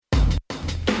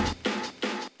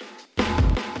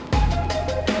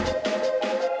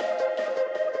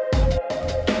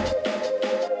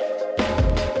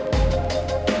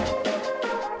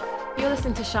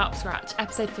Sharp Scratch,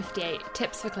 episode 58,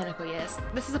 Tips for Clinical Years.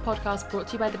 This is a podcast brought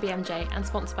to you by the BMJ and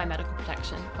sponsored by Medical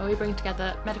Protection, where we bring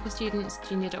together medical students,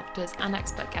 junior doctors and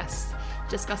expert guests to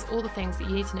discuss all the things that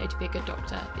you need to know to be a good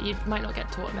doctor that you might not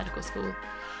get taught at medical school.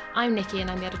 I'm Nikki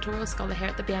and I'm the editorial scholar here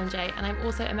at the BMJ, and I'm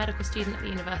also a medical student at the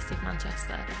University of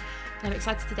Manchester. And I'm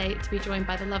excited today to be joined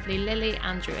by the lovely Lily,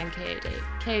 Andrew and Coyote.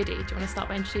 Coyote, do you want to start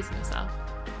by introducing yourself?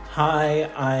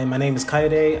 Hi, my name is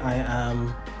Coyote. I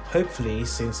am hopefully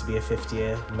soon to be a fifth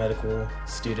year medical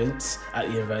student at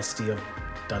the University of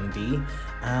Dundee,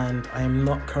 and I am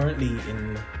not currently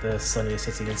in the sunnier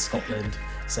city in Scotland,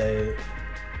 so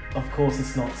of course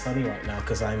it's not sunny right now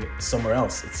because I'm somewhere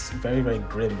else. It's very, very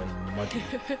grim and muggy.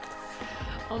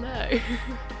 Oh no.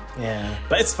 Yeah,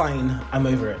 but it's fine. I'm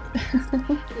over it.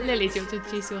 Lily, do you want to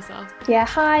introduce yourself? Yeah,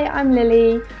 hi, I'm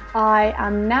Lily. I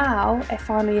am now a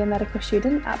final year medical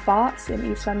student at Barts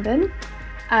in East London,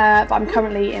 but I'm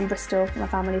currently in Bristol, my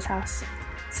family's house.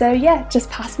 So yeah, just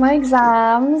passed my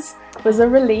exams. Was a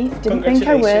relief. Didn't think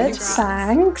I would.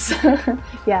 Thanks.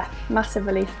 Yeah, massive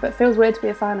relief, but feels weird to be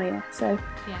a final year. So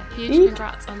yeah, huge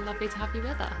congrats and lovely to have you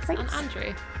with us. Thanks. And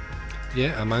Andrew.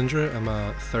 Yeah, I'm Andrew. I'm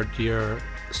a third year,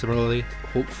 similarly,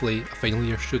 hopefully a final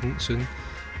year student soon,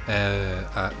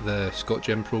 at the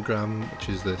ScotGem programme, which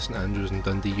is the St Andrews and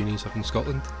Dundee unis up in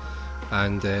Scotland.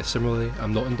 And similarly,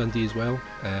 I'm not in Dundee as well.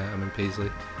 I'm in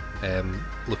Paisley.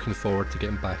 Looking forward to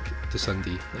getting back to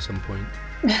Sunday at some point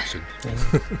soon.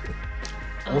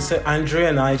 Also, Andrew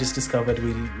and I just discovered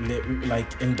we live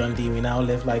like in Dundee. We now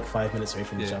live like 5 minutes away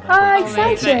from each other. Oh,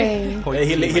 exciting!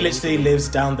 He literally lives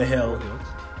down the hill.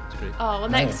 It's great. Oh, well,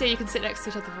 next year you can sit next to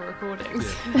each other for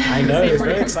recordings. Yeah. I know, it's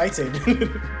very exciting.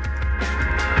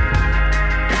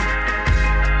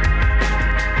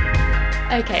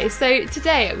 Okay, so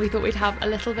today we thought we'd have a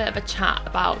little bit of a chat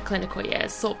about clinical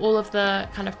years, sort of all of the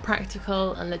kind of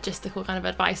practical and logistical kind of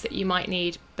advice that you might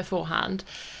need beforehand.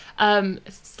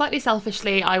 Slightly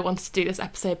selfishly, I wanted to do this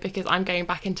episode because I'm going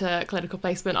back into clinical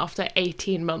placement after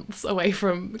 18 months away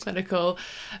from clinical,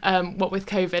 what with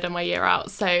COVID and my year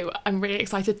out. So I'm really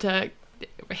excited to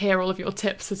hear all of your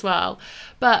tips as well.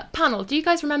 But panel, do you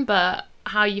guys remember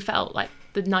how you felt like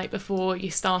the night before you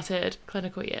started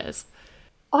clinical years?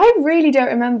 I really don't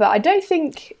remember. I don't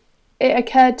think it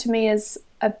occurred to me as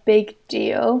a big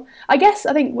deal. I guess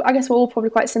we're all probably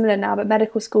quite similar now, but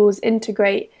medical schools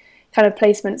integrate kind of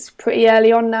placements pretty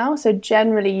early on now. So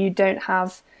generally you don't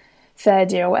have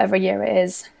third year or whatever year it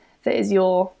is that is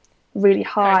your really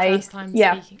high. First time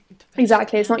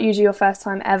exactly. It's not usually your first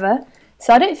time ever.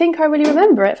 So I don't think I really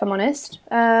remember it, if I'm honest.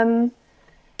 I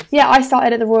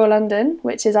started at the Royal London,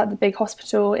 which is at the big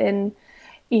hospital in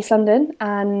East London,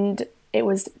 and it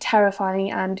was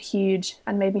terrifying and huge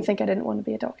and made me think I didn't want to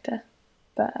be a doctor.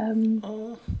 But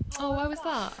Oh, why was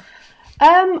that?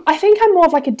 I think I'm more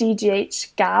of like a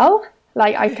DGH gal.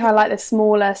 Like I kind of like the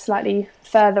smaller, slightly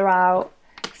further out,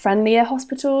 friendlier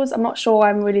hospitals. I'm not sure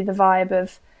I'm really the vibe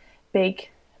of big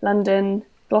London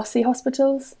glossy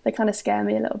hospitals. They kind of scare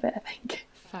me a little bit, I think.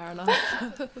 Fair enough.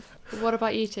 What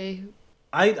about you two?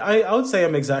 I would say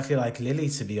I'm exactly like Lily,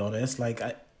 to be honest. Like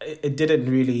it didn't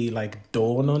really like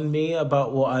dawn on me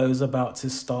about what I was about to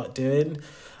start doing.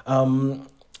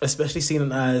 Especially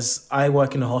seeing as I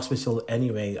work in a hospital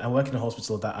anyway. I work in a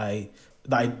hospital that I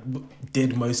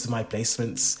did most of my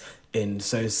placements in.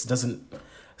 So it doesn't.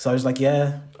 So I was like,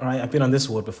 yeah, all right. I've been on this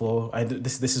ward before.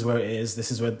 This is where it is.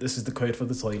 This is the code for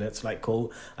the toilets. Like,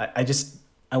 cool.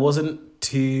 I wasn't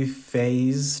too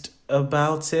phased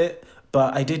about it,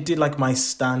 but I did do like my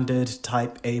standard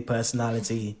type A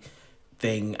personality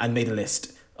thing and made a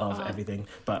list of everything,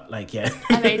 but like, yeah.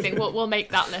 Amazing. We'll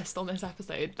make that list on this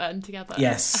episode then together.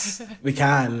 Yes, we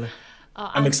can.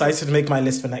 I'm excited to make my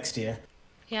list for next year.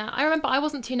 Yeah, I remember I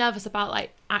wasn't too nervous about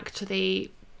like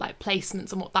actually like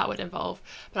placements and what that would involve,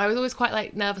 but I was always quite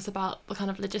like nervous about the kind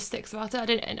of logistics about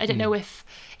it. I don't know if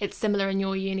it's similar in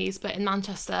your unis, but in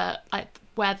Manchester, like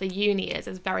where the uni is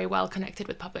very well connected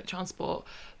with public transport,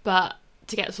 but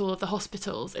to get to all of the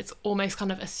hospitals, it's almost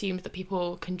kind of assumed that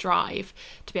people can drive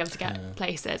to be able to get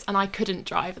places. And I couldn't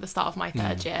drive at the start of my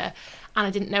third year. And I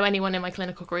didn't know anyone in my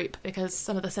clinical group because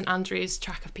some of the St Andrews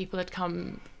track of people had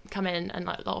come in, and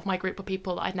like a lot of my group were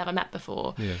people that I'd never met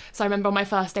before. Yeah. So I remember on my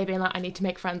first day being like, I need to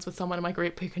make friends with someone in my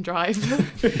group who can drive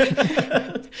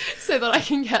so that I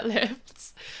can get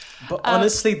lifts. But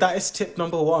honestly, that is tip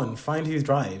number 1. Find who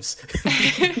drives.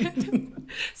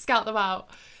 Scout them out.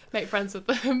 Make friends with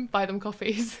them, buy them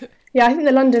coffees. Yeah, I think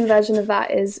the London version of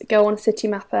that is go on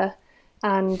Citymapper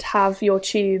and have your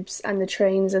tubes and the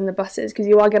trains and the buses, because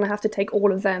you are going to have to take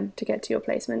all of them to get to your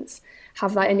placements.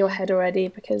 Have that in your head already,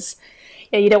 because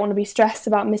you don't want to be stressed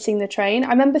about missing the train. I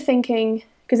remember thinking,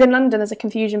 because in London there's a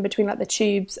confusion between like the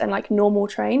tubes and like normal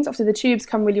trains. Obviously the tubes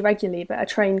come really regularly, but a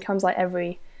train comes like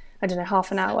every, I don't know,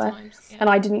 half an hour. Yeah. And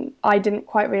I didn't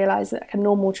quite realise that like a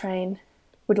normal train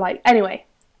would like, anyway,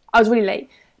 I was really late.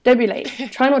 Don't be late.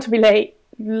 Try not to be late.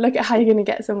 Look at how you're going to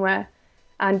get somewhere,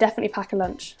 and definitely pack a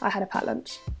lunch. I had a packed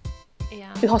lunch.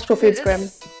 Yeah. The hospital food's grim.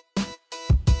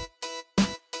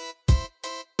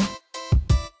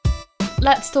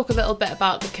 Let's talk a little bit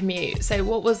about the commute. So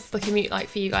what was the commute like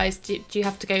for you guys? Do you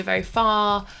have to go very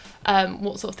far?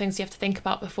 What sort of things do you have to think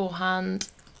about beforehand?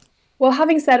 Well,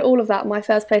 having said all of that, my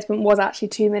first placement was actually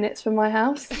 2 minutes from my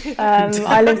house.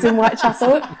 I lived in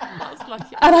Whitechapel, That's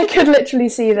lucky. and I could literally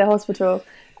see the hospital.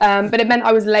 But it meant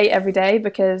I was late every day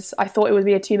because I thought it would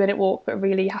be a 2-minute walk, but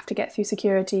really you have to get through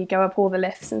security, go up all the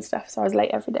lifts and stuff. So I was late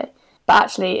every day. But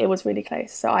actually, it was really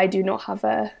close. So I do not have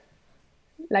a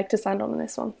leg to stand on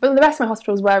this one. But the rest of my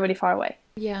hospitals were really far away.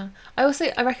 Yeah. I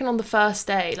reckon on the first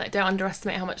day, like, don't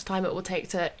underestimate how much time it will take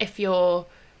to, if you're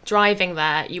driving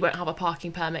there, you won't have a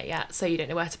parking permit yet, so you don't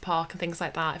know where to park and things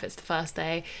like that. If it's the first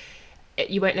day,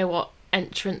 you won't know what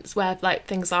entrance where like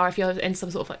things are. If you're in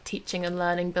some sort of like teaching and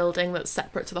learning building that's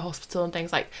separate to the hospital and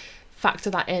things, like factor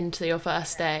that into your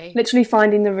first day. Literally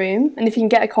finding the room, and if you can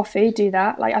get a coffee, do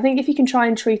that. Like, I think if you can try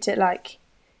and treat it like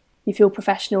you feel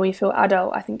professional, you feel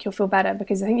adult, I think you'll feel better,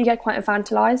 because I think you get quite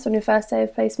infantilised on your first day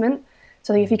of placement.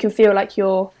 So I think if you can feel like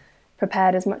you're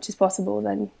prepared as much as possible,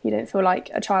 then you don't feel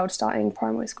like a child starting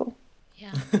primary school.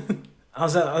 Yeah. I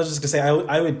was just gonna say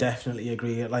I would definitely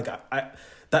agree. Like,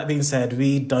 that being said,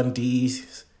 we Dundee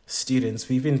students,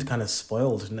 we've been kind of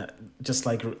spoiled. Just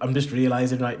like, I'm just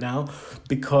realizing right now,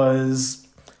 because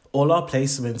all our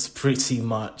placements pretty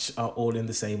much are all in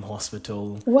the same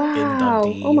hospital in Wow.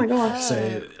 Dundee. Oh my gosh.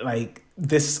 So like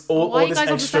this, Why all are you this guys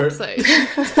on extra,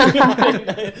 this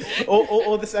episode?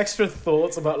 all this extra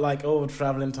thoughts about like, oh,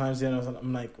 traveling times. You know,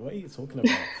 I'm like, what are you talking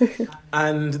about?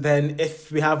 And then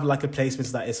if we have like a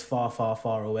placement that is far, far,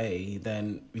 far away,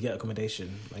 then we get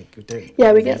accommodation. Like, we don't.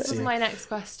 Yeah, we need get This to was my next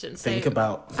question. So think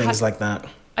about things like that.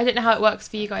 I don't know how it works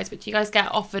for you guys, but do you guys get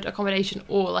offered accommodation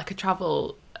or like a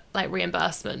travel like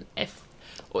reimbursement,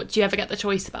 or do you ever get the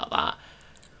choice about that?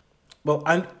 Well,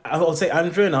 I'll say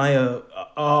Andrew and I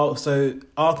are so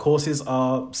our courses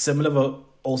are similar but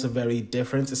also very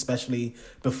different, especially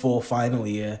before final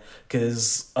year,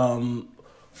 because I don't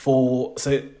want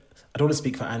to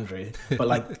speak for Andrew, but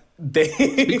like they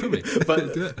Speak for me.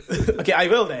 but Do it. okay, I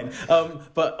will then.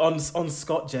 But on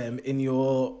ScotGem, in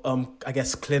your I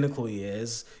guess clinical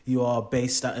years, you are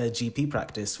based at a GP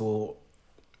practice for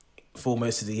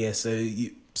most of the year,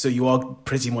 so you are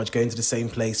pretty much going to the same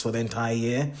place for the entire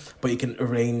year, but you can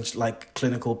arrange like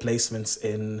clinical placements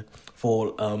for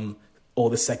all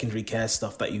the secondary care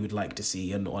stuff that you would like to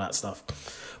see and all that stuff.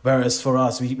 Whereas for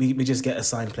us, we just get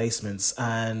assigned placements,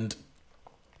 and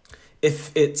if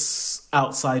it's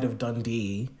outside of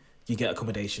Dundee, you get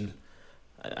accommodation,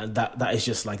 and that is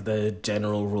just like the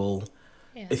general rule.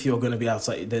 Yeah. If you're going to be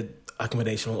outside, the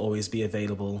accommodation will always be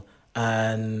available,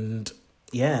 and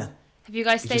yeah. Have you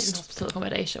guys stayed just- in hospital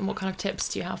accommodation? What kind of tips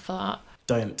do you have for that?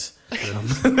 Don't.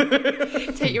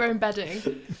 Take your own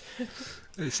bedding.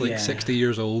 It's like Yeah. 60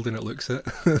 years old and it looks it.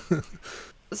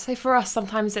 So for us,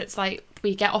 sometimes it's like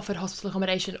we get offered hospital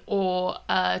accommodation or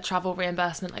travel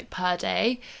reimbursement like per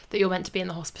day that you're meant to be in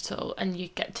the hospital, and you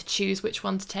get to choose which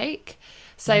one to take.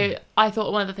 So I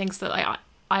thought one of the things that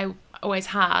I always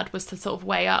had was to sort of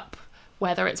weigh up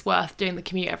whether it's worth doing the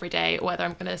commute every day or whether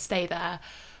I'm going to stay there.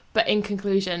 But in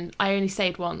conclusion, I only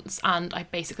stayed once and I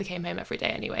basically came home every day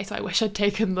anyway. So I wish I'd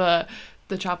taken the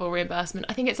travel reimbursement.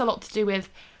 I think it's a lot to do with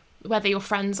whether your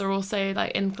friends are also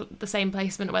like in the same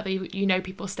placement, whether you know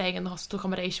people staying in the hospital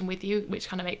accommodation with you, which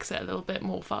kind of makes it a little bit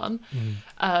more fun.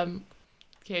 Okay,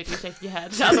 do you shake your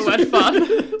head? That's the word fun.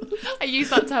 I use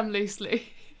that term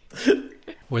loosely.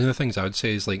 One of the things I would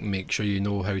say is like make sure you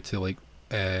know how to like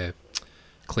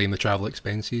claim the travel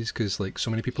expenses, because like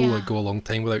so many people Yeah. like go a long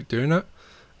time without doing it.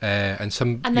 And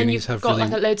some And then unis you've have got really,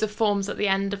 like loads of forms at the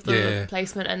end of the Yeah.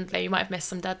 placement, and you might have missed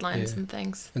some deadlines Yeah. and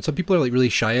things. and some people are like really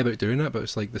shy about doing it, but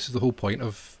it's like this is the whole point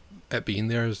of it being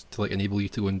there, is to like enable you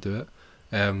to go and do it.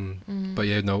 But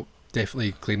yeah, no,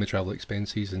 definitely claim the travel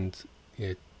expenses, and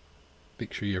yeah,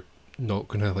 make sure you're not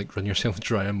gonna like run yourself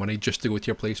dry on money just to go to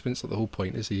your placements. Like the whole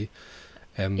point is you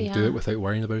do Yeah. it without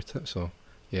worrying about it. So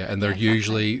yeah, and they're Yeah,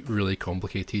 exactly. usually really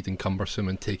complicated and cumbersome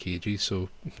and take ages, so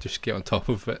just get on top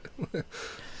of it.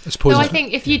 I suppose No, I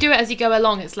think if you do it as you go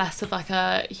along, it's less of like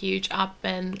a huge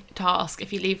admin task.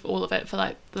 If you leave all of it for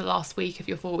like the last week of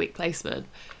your 4-week placement,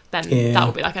 then Yeah. that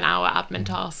will be like an hour admin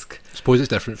task. it's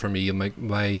different for me. And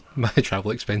my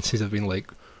travel expenses have been like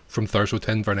from Thurso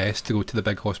to Inverness to go to the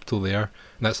big hospital there,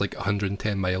 and that's like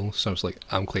 110 miles. So I was like,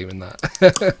 I'm claiming that.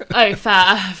 Oh,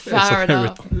 fair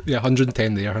enough. Yeah,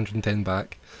 110 there, 110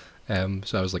 back.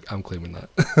 So I was like, I'm claiming that.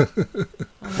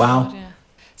 Oh Wow. God, yeah.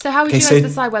 So how would you guys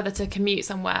decide whether to commute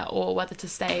somewhere or whether to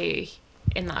stay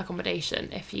in that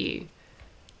accommodation if you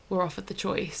were offered the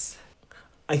choice?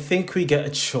 I think we get a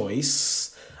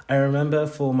choice. I remember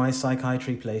for my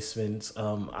psychiatry placement,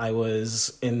 I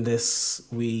was in this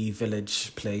wee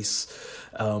village place,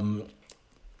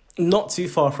 not too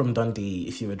far from Dundee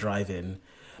if you were driving.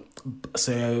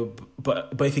 So,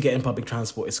 but if you get in public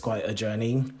transport, it's quite a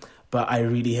journey. But I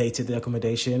really hated the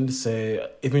accommodation. So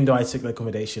even though I took the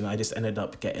accommodation, I just ended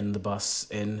up getting the bus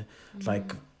in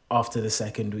like after the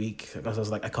second week, because I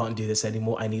was like, I can't do this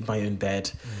anymore. I need my own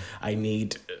bed. I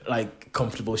need like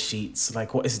comfortable sheets.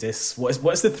 Like, what is this?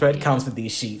 What's the thread count for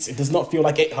these sheets? It does not feel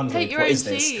like 800. Take your what own is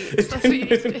this? sheets. That's what you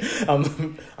need to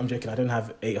do. I'm joking. I don't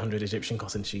have 800 Egyptian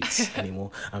cotton sheets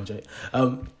anymore. I'm joking.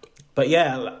 But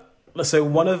yeah, so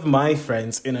one of my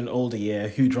friends in an older year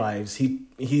who drives,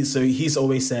 he's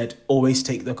always said, always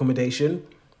take the accommodation.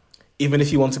 Even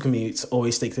if you want to commute,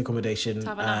 always take the accommodation.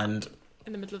 And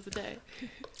in the middle of the day.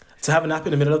 To have a nap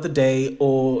in the middle of the day,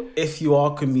 or if you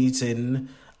are commuting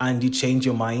and you change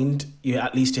your mind, you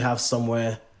have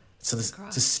somewhere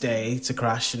to stay, to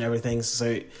crash and everything.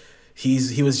 So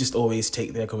he was just always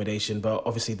take the accommodation. But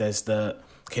obviously there's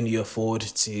can you afford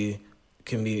to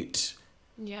commute?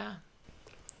 Yeah.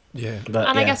 Yeah. But,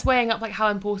 and I guess weighing up like how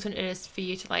important it is for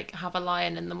you to like have a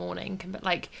lie-in in the morning.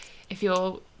 Like if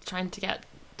you're trying to get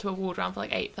to a ward round for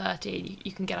like 8:30,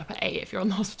 you can get up at 8 if you're on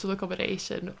the hospital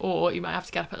accommodation, or you might have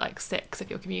to get up at like 6 if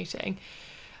you're commuting.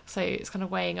 So it's kind of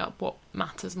weighing up what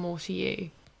matters more to you.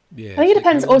 Yeah. I think it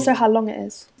depends also how long it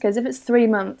is, because if it's 3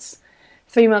 months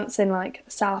in like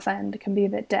Southend, it can be a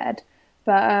bit dead.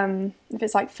 But if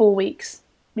it's like 4 weeks,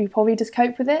 you probably just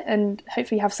cope with it, and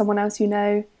hopefully you have someone else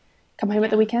come home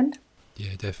at the weekend.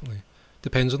 Yeah, definitely.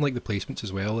 Depends on like the placements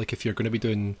as well. Like if you're going to be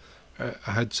doing, I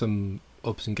had some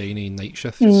obs and gynae night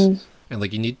shifts, and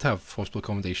like you need to have hospital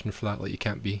accommodation for that. Like you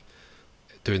can't be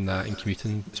doing that and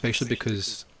commuting, especially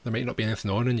because there might not be anything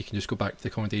on, and you can just go back to the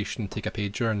accommodation, take a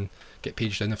pager, and get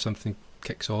paged in if something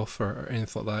kicks off or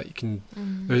anything like that. You can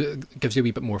it gives you a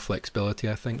wee bit more flexibility,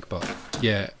 I think. But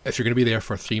yeah, if you're going to be there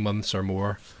for 3 months or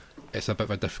more, it's a bit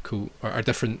of a difficult or a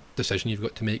different decision you've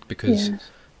got to make, because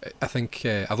I think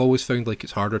I've always found like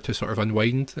it's harder to sort of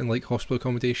unwind in like hospital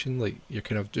accommodation. Like you're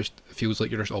kind of just, it feels like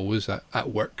you're just always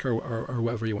at work or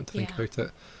whatever you want to think about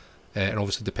it. And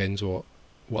obviously depends what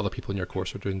other people in your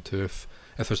course are doing too. If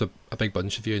there's a big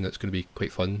bunch of you and it's going to be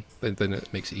quite fun, then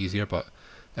it makes it easier. But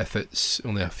if it's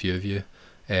only a few of you,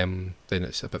 then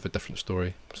it's a bit of a different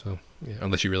story. So yeah,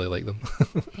 unless you really like them.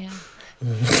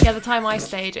 Yeah, the time I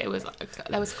stayed, there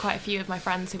was quite a few of my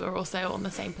friends who were also on the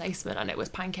same placement, and it was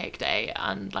pancake day,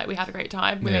 and like we had a great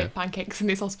time. We made pancakes in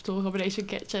this hospital accommodation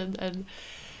kitchen, and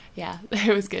yeah,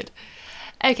 it was good.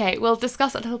 Okay, we'll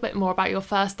discuss a little bit more about your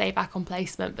first day back on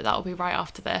placement, but that will be right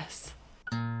after this.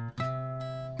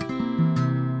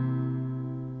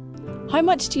 How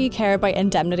much do you care about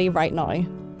indemnity right now?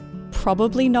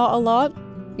 Probably not a lot.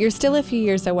 You're still a few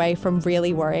years away from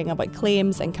really worrying about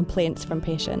claims and complaints from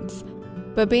patients.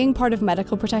 But being part of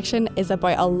medical protection is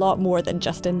about a lot more than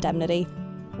just indemnity.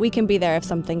 We can be there if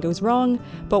something goes wrong,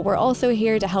 but we're also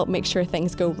here to help make sure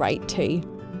things go right too.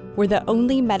 We're the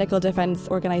only medical defence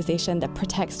organisation that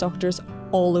protects doctors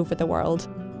all over the world.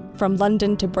 From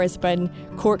London to Brisbane,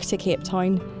 Cork to Cape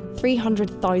Town,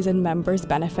 300,000 members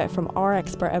benefit from our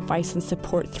expert advice and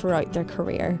support throughout their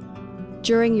career.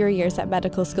 During your years at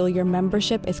medical school, your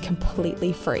membership is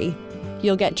completely free.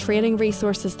 You'll get training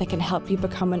resources that can help you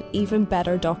become an even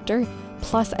better doctor,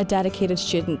 plus a dedicated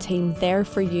student team there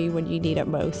for you when you need it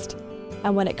most.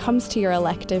 And when it comes to your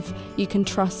elective, you can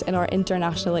trust in our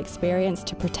international experience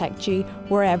to protect you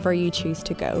wherever you choose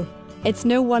to go. It's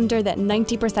no wonder that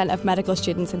 90% of medical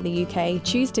students in the UK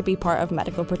choose to be part of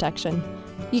medical protection.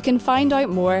 You can find out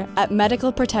more at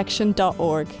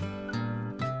medicalprotection.org.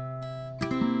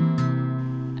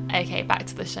 Okay, back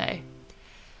to the show.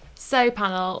 So,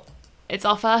 panel, it's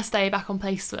our first day back on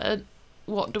placement.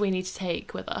 What do we need to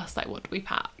take with us? Like, what do we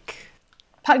pack?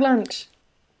 Pack lunch.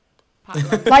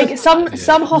 Like some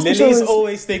hospitals. Lily's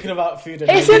always thinking about food.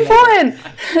 It's important.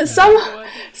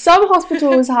 Some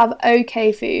hospitals have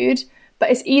okay food, but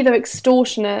it's either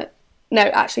extortionate. No,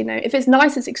 actually, no. If it's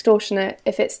nice, it's extortionate.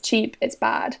 If it's cheap, it's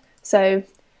bad. So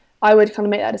I would kind of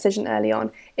make that decision early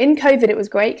on. In COVID, it was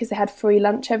great because they had free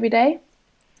lunch every day.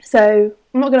 So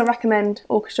I'm not going to recommend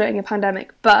orchestrating a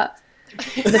pandemic, but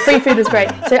the free food was great.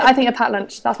 So I think a packed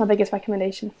lunch, that's my biggest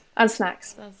recommendation. And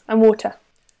snacks and water.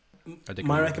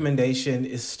 My recommendation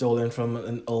is stolen from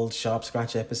an old Sharp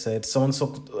Scratch episode. Someone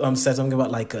said something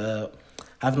about like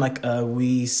having like a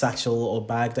wee satchel or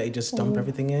bag that you just dump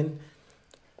everything in.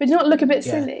 But do you not look a bit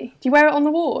silly? Do you wear it on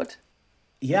the ward?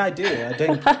 Yeah, I do. I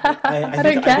don't. I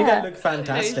think I look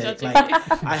fantastic. Like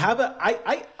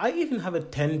I even have a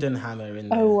tendon hammer in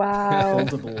there. Oh wow! A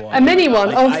foldable one. A mini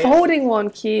one. Like, folding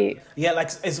one. Cute. Yeah, like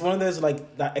it's one of those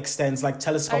like that extends, like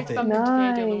telescopic.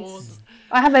 Nice.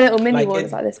 I have a little mini Like, one.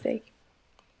 It's like this big.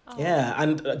 Yeah,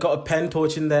 and got a pen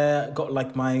torch in there. Got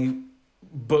like my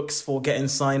books for getting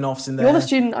sign-offs in there. You're the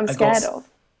student I'm scared of.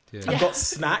 Yeah. I've got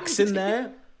snacks in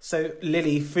there. So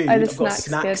Lily, food. Oh, the I've got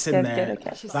snacks in there. Good,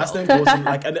 okay. That's the important.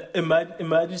 Like an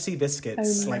emergency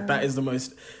biscuits. Oh, no. Like that is the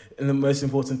most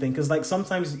important thing. Because like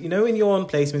sometimes when you're on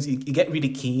placements, you get really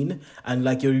keen and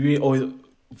like you're really, or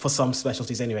for some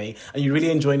specialties anyway, and you're really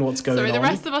enjoying what's going on. Sorry, the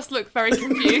rest of us look very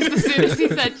confused as soon as he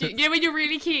said, when you're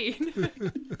really keen.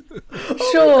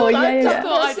 Sure,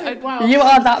 Wow. You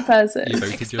are that person.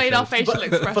 Explain our facial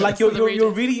expressions. But like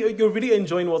you're really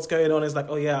enjoying what's going on. It's like,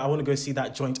 oh yeah, I want to go see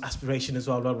that joint aspiration as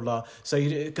well, blah blah blah. So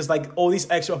because like all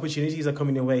these extra opportunities are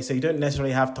coming your way, so you don't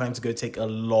necessarily have time to go take a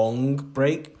long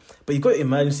break. But you've got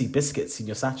emergency biscuits in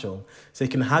your satchel, so you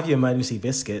can have your emergency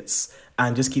biscuits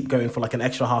and just keep going for like an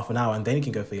extra half an hour, and then you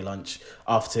can go for your lunch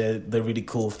after the really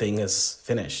cool thing is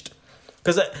finished.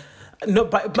 Because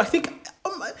but I think.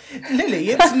 Lily,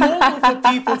 it's normal for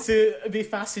people to be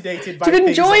fascinated by to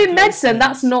enjoy things like medicine. placements.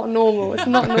 That's not normal. It's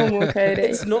not normal, Cody.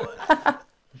 It's not.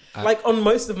 Like on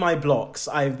most of my blocks,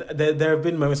 there have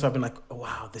been moments where I've been like, oh,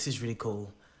 wow, this is really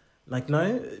cool. Like,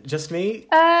 no, just me.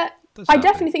 I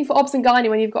definitely think for obs and gynae,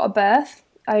 when you've got a birth,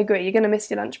 I agree. You're going to miss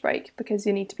your lunch break because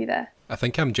you need to be there. I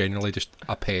think I'm generally just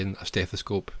a pen, a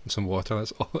stethoscope, and some water.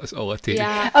 That's all I take.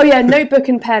 Yeah. Oh yeah, notebook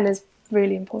and pen is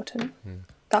really important.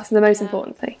 That's the most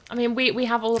important thing. I mean, we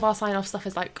have all of our sign-off stuff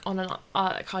is like on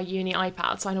like our uni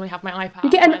iPad, so I normally have my iPad. You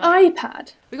get an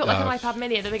iPad? We got like an iPad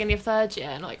mini at the beginning of third year,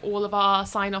 and like all of our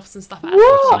sign-offs and stuff.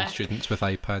 What? Some students with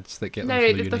iPads that get them No,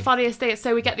 from the the uni. funniest thing is,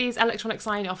 so we get these electronic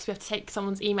sign-offs, we have to take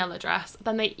someone's email address,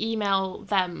 then they email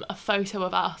them a photo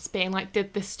of us being like,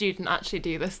 did this student actually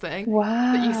do this thing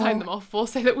Wow. that you signed them off for,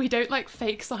 so that we don't like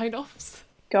fake sign-offs.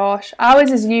 Gosh, ours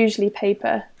is usually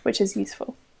paper, which is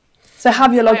useful. So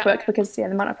have your logbook because they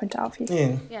might not print it out for you.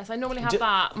 Yeah. Yeah, so I normally have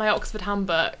that, my Oxford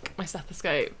handbook, my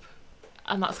stethoscope,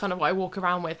 and that's kind of what I walk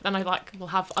around with. Then I will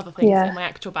have other things in my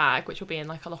actual bag, which will be in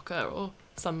like a locker or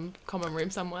some common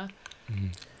room somewhere.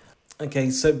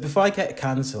 Okay, so before I get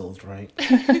cancelled, right?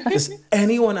 Does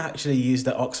anyone actually use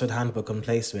the Oxford Handbook on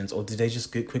placements, or did they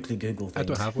just quickly Google things? I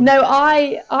don't have one. No,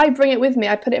 I bring it with me.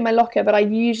 I put it in my locker, but I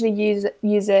usually use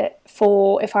it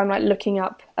for if I'm like looking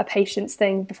up a patient's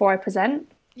thing before I present.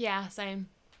 Yeah, same.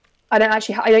 I don't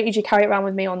usually carry it around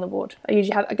with me on the ward. I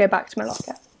go back to my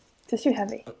locker. It's too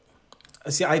heavy.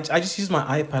 See, I just use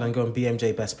my iPad and go on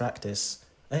BMJ Best Practice.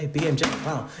 Hey, BMJ,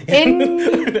 wow.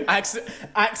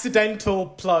 Accidental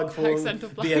plug for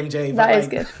BMJ. That is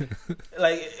good.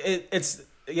 Like,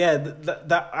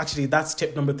 that's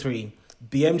tip number 3.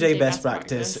 BMJ Best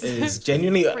Practice is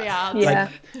genuinely like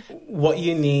what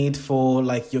you need for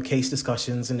like your case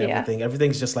discussions and everything. Yeah.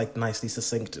 Everything's just like nicely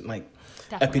succinct, like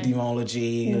definitely.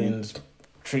 Epidemiology and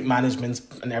treat management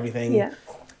and everything. Yeah.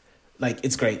 Like,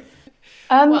 it's great.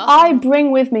 I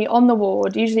bring with me on the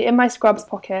ward, usually in my scrubs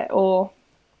pocket or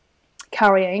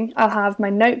carrying, I'll have my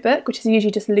notebook, which is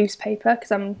usually just loose paper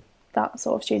because I'm that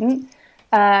sort of student.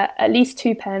 At least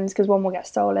 2 pens because one will get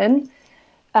stolen.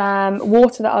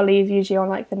 Water that I'll leave usually on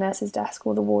like the nurse's desk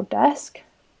or the ward desk.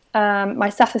 My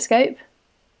stethoscope,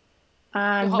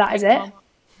 and that is it.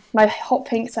 My hot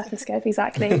pink stethoscope,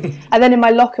 exactly. And then in my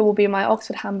locker will be my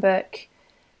Oxford handbook,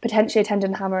 potentially a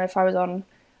tendon hammer if I was on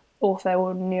ortho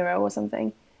or neuro or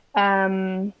something.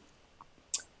 And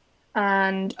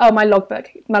my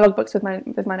logbook. My logbook's with my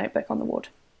notebook on the ward.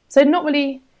 So not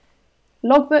really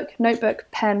logbook, notebook,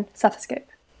 pen, stethoscope.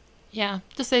 Yeah,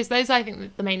 just those I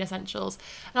think the main essentials.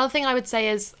 Another thing I would say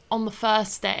is on the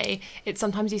first day, it's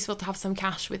sometimes useful to have some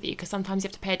cash with you because sometimes you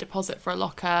have to pay a deposit for a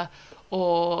locker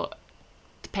or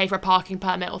to pay for a parking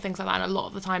permit or things like that, and a lot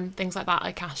of the time things like that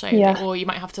are cash only, or you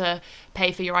might have to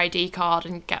pay for your ID card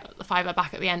and get the £5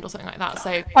 back at the end or something like that.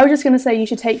 So I was just going to say you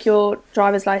should take your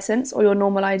driver's license or your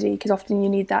normal ID because often you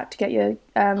need that to get your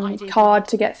card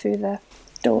to get through the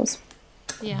doors.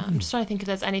 Yeah, I'm just trying to think if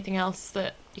there's anything else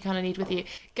that you kind of need with you.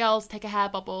 Girls, take a hair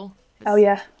bubble. Oh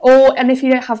yeah, and if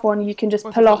you don't have one, you can just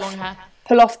pull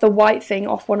off the white thing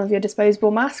off one of your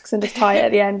disposable masks and just tie it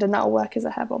at the end, and that'll work as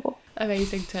a hair bubble.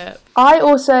 Amazing tip. I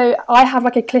have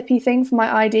like a clippy thing for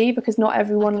my ID because not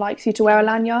everyone likes you to wear a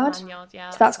lanyard.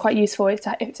 Yeah, so that's quite useful.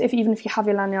 If even if you have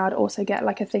your lanyard, also get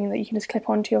like a thing that you can just clip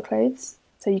onto your clothes,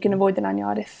 so you can avoid the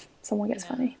lanyard if someone gets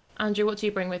funny. Andrew, what do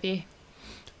you bring with you?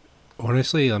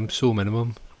 Honestly, I'm so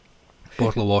minimum.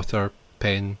 Bottle of water,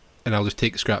 pen, and I'll just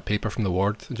take scrap paper from the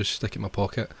ward and just stick it in my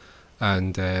pocket.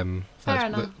 And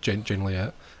that's generally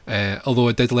it. Although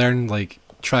I did learn, like,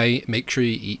 make sure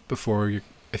you eat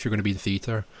if you're going to be in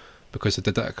theatre, because I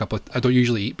did that I don't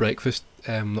usually eat breakfast.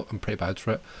 I'm pretty bad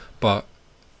for it, but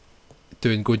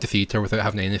going to theatre without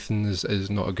having anything is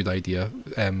not a good idea.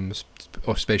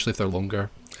 Especially if they're longer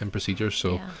procedures.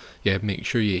 So yeah, make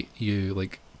sure you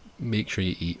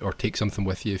eat or take something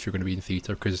with you if you're going to be in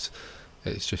theatre, because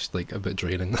it's just like a bit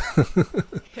draining.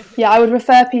 Yeah, I would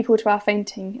refer people to our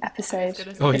fainting episode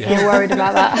if you're worried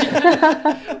about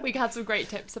that. We had some great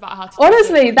tips about how to.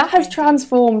 Honestly, that has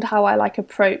transformed how I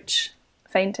approach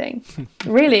fainting.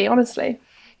 Really, honestly.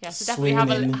 Yeah, so definitely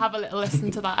have a little listen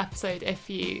to that episode if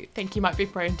you think you might be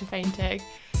prone to fainting.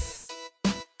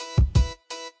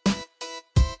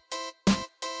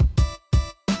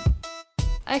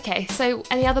 Okay, so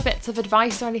any other bits of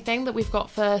advice or anything that we've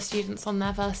got for students on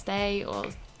their first day, or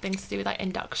things to do with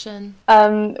induction?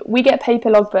 We get paper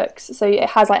logbooks, so it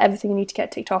has everything you need to get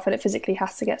ticked off, and it physically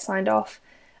has to get signed off.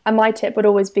 And my tip would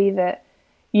always be that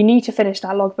you need to finish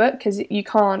that logbook, because you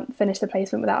can't finish the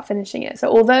placement without finishing it. So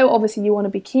although obviously you want to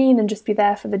be keen and just be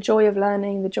there for the joy of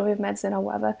learning, the joy of medicine or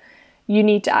whatever, you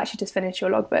need to actually just finish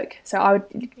your logbook. So I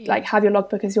would have your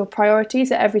logbook as your priority.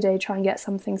 So every day try and get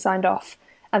something signed off,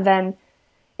 and then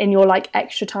in your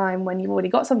extra time when you've already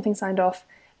got something signed off,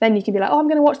 then you can be like, oh, I'm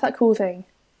going to watch that cool thing.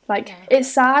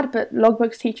 It's sad, but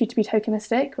logbooks teach you to be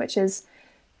tokenistic, which is,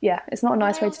 it's not a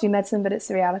nice way to do medicine, but it's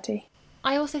the reality.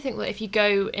 I also think that if you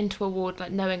go into a ward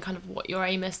knowing kind of what your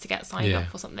aim is to get signed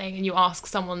off or something, and you ask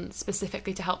someone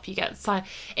specifically to help you get signed,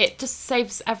 it just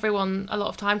saves everyone a lot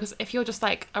of time. Because if you're just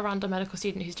a random medical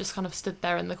student who's just kind of stood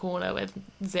there in the corner with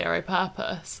zero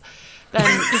purpose,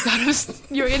 then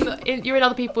you're in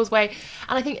other people's way.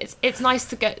 And I think it's nice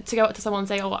to go up to someone and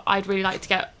say, oh, I'd really like to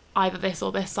get either this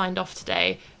or this signed off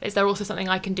today. Is there also something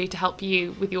I can do to help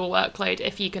you with your workload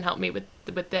if you can help me with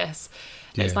this?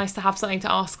 Yeah. It's nice to have something to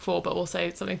ask for, but also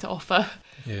something to offer.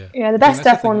 Yeah, the best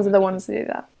deaf ones are the ones who do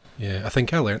that. Yeah, I think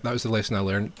that was the lesson I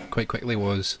learned quite quickly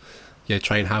was,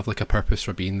 try and have a purpose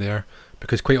for being there,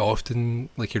 because quite often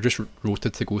you're just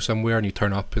rotated to go somewhere and you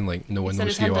turn up and no one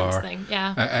knows who you are. Thing.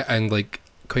 And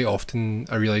quite often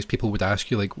I realised people would ask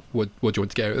you what do you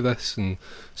want to get out of this, and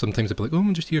sometimes I'd be like, oh,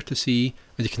 I'm just here to see,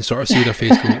 and you can sort of see their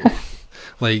face go.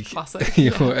 Classic.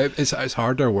 It's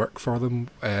harder work for them.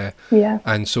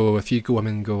 And so if you go in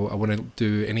and go, I want to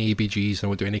do any ABGs and I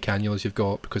want to do any cannulas you've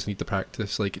got because I need to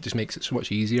practice, it just makes it so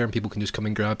much easier, and people can just come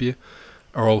and grab you.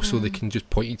 Or also they can just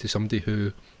point you to somebody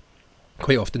who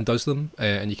quite often does them,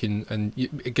 and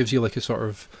it gives you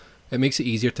it makes it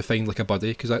easier to find a buddy,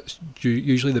 because that's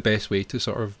usually the best way to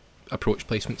sort of approach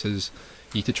placements, is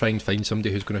you need to try and find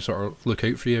somebody who's going to sort of look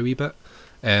out for you a wee bit.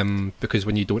 Because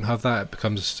when you don't have that, it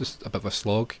becomes just a bit of a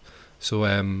slog. So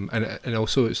and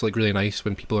also it's really nice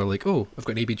when people are like, oh, I've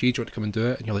got an ABG, do you want to come and do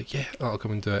it? And you're like, yeah, I'll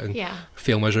come and do it, and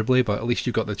fail miserably, but at least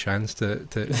you've got the chance to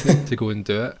go and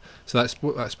do it. So that's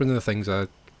one of the things I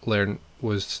learned,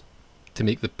 was to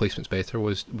make the placements better,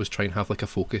 was try and have a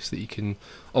focus that you can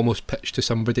almost pitch to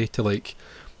somebody to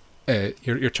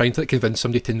you're trying to convince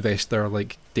somebody to invest their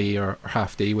day or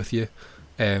half day with you,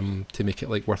 to make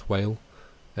it worthwhile.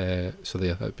 So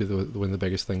that'd be one of the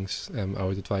biggest things I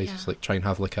would advise, is try and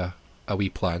have a wee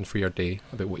plan for your day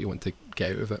about what you want to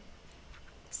get out of it.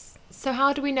 So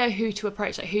how do we know who to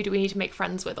approach? Who do we need to make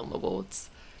friends with on the wards?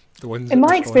 In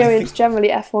my experience, generally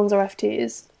F1s or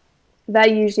F2s, they're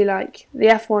usually the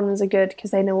F1s are good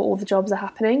because they know all the jobs are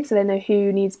happening, so they know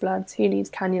who needs bloods, who needs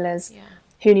cannulas,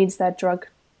 who needs their drug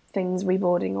things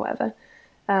reboarding or whatever.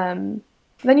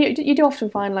 Then you do often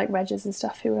find regs and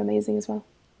stuff who are amazing as well.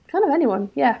 Kind of anyone,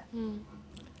 But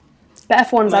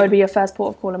F1s, I would be your first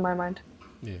port of call in my mind.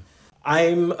 Yeah,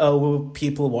 I'm a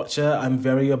people watcher. I'm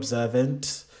very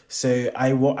observant. So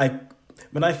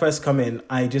when I first come in,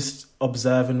 I just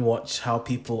observe and watch how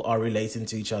people are relating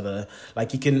to each other.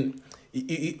 You can,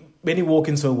 when you walk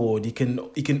into a ward, you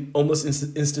can almost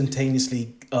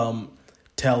instantaneously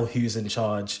tell who's in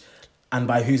charge, and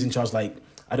by who's in charge,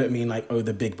 I don't mean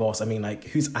the big boss. I mean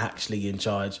who's actually in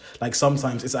charge.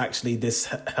 Sometimes it's actually this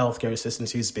healthcare assistant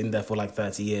who's been there for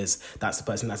 30 years. That's the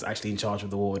person that's actually in charge of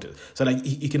the ward. So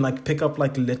you can pick up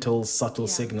little subtle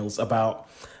signals about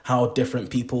how different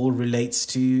people relate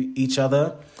to each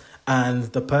other, and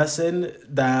the person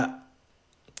that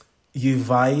you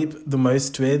vibe the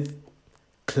most with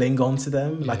cling on to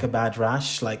them like a bad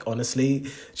rash. Like, honestly,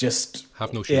 just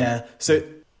have no shame. Yeah, so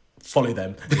follow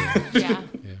them. Yeah.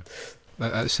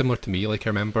 That's similar to me. Like, I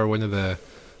remember one of the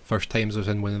first times I was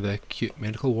in one of the acute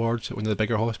medical wards at one of the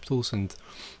bigger hospitals, and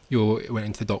went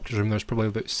into the doctor's room. There's probably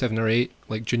about 7 or 8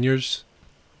 like juniors,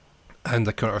 and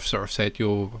I kind of sort of said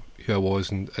who I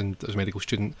was and as a medical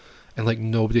student, and like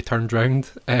nobody turned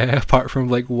round apart from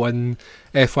like one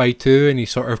FY2, and he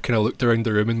sort of kind of looked around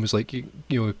the room and was like, you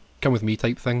know, come with me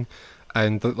type thing,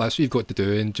 and that's what you've got to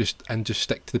do, and just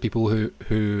stick to the people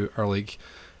who are like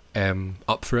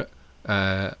up for it,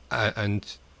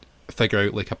 and figure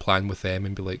out like a plan with them,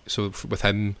 and be like, so with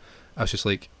him I was just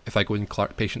like, if I go and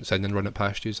clerk patients in and run it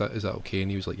past you, is that okay?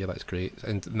 And he was like, yeah, that's great,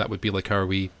 and that would be like our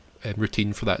wee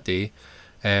routine for that day,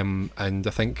 and I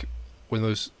think one of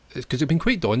those, because it's been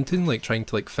quite daunting, like trying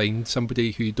to like find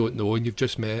somebody who you don't know and you've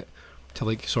just met to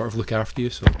like sort of look after you.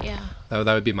 So Yeah. that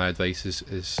would be my advice: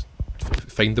 is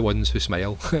find the ones who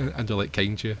smile and are like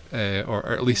kind to you, or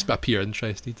at least appear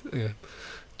interested.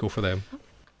 Go for them.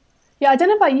 Yeah, I don't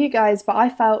know about you guys, but I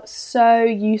felt so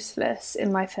useless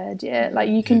in my third year. Like,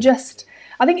 you can just,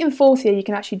 I think in fourth year you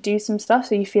can actually do some stuff,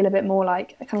 so you feel a bit more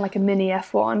like kind of like a mini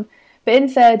F1. But in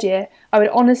third year, I would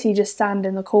honestly just stand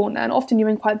in the corner, and often you're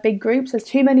in quite big groups. There's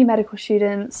too many medical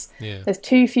students. There's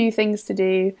too few things to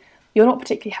do. You're not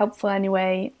particularly helpful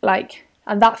anyway. Like,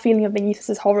 and that feeling of being useless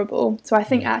is horrible. So I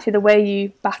think actually the way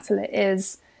you battle it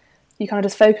is you kind of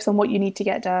just focus on what you need to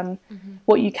get done,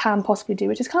 what you can possibly do,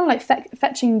 which is kind of like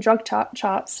fetching drug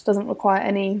charts. Doesn't require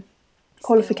any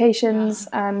qualifications,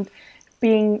 and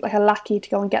being like a lackey to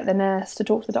go and get the nurse to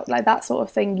talk to the doctor, like that sort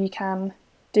of thing you can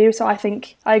do. So I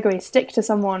think I agree, stick to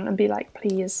someone and be like,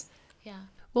 please. Yeah.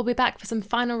 We'll be back for some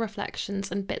final reflections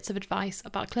and bits of advice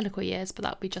about clinical years, but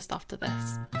that'll be just after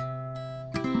this.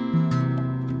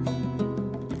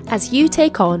 As you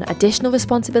take on additional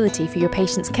responsibility for your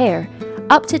patient's care,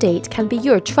 UpToDate can be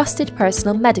your trusted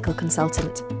personal medical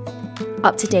consultant.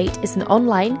 UpToDate is an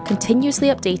online, continuously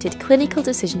updated clinical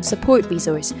decision support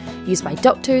resource used by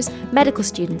doctors, medical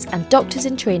students and doctors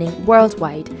in training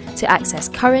worldwide to access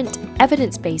current,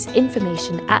 evidence-based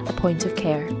information at the point of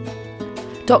care.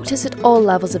 Doctors at all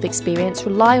levels of experience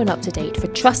rely on UpToDate for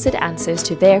trusted answers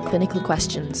to their clinical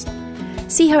questions.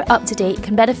 See how UpToDate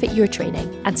can benefit your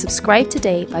training and subscribe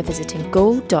today by visiting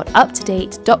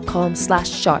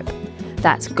go.uptodate.com/sharp.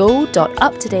 That's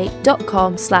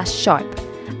go.uptodate.com/sharp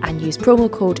and use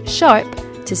promo code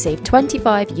SHARP to save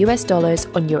 $25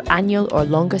 on your annual or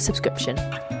longer subscription.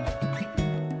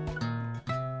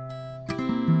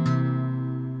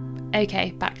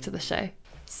 Okay, back to the show.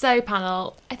 So,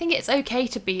 panel, I think it's okay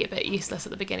to be a bit useless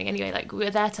at the beginning anyway. Like,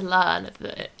 we're there to learn.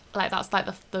 Like, that's like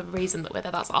the reason that we're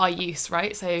there. That's our use,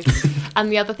 right? So,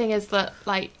 and the other thing is that,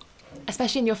 like,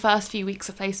 especially in your first few weeks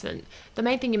of placement, the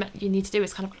main thing you need to do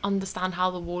is kind of understand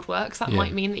how the ward works. That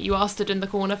might mean that you are stood in the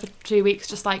corner for 2 weeks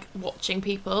just like watching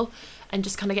people and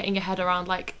just kind of getting your head around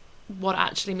like what it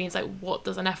actually means, like what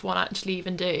does an F1 actually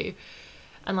even do.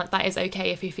 And like that is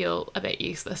okay if you feel a bit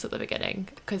useless at the beginning,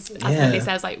 because as Lily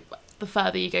says, like the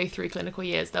further you go through clinical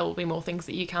years, there will be more things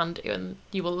that you can do and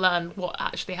you will learn what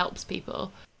actually helps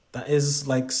people. That is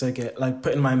like so good. Like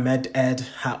putting my med ed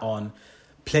hat on,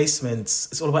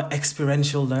 placements, it's all about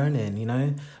experiential learning, you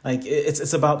know? Like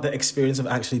it's about the experience of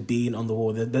actually being on the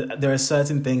ward. There are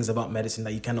certain things about medicine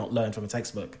that you cannot learn from a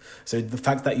textbook. So the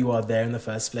fact that you are there in the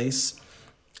first place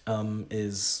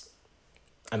is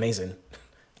amazing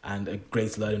and a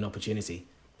great learning opportunity.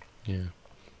 Yeah.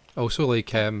 Also, like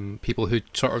people who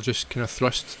sort of just kind of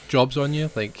thrust jobs on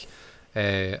you. Like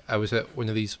I was at one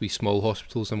of these wee small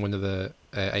hospitals in one of the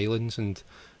islands, and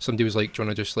somebody was like, "Do you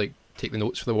want to just like take the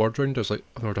notes for the ward round?" I was like,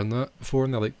 "I've never done that before,"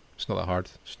 and they're like, "It's not that hard.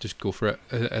 Just go for it."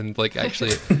 And like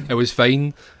actually, it was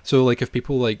fine. So like if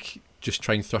people like just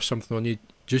try and thrust something on you,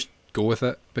 just go with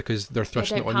it, because they're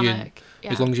thrusting it on panic. you.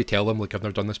 And as long as you tell them like, "I've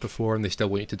never done this before," and they still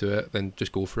want you to do it, then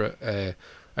just go for it.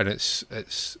 And it's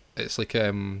like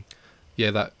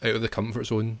that out of the comfort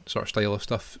zone sort of style of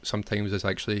stuff sometimes is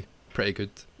actually pretty good.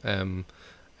 So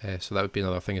that would be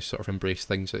another thing, is sort of embrace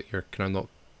things that you're kind of not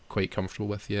quite comfortable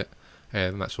with yet,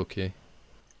 and that's okay.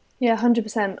 Yeah,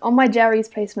 100%. On my Jerry's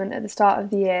placement at the start of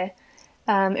the year,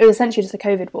 it was essentially just a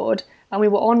COVID ward, and we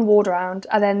were on ward round,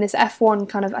 and then this F1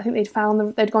 kind of, I think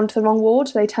they'd gone to the wrong ward,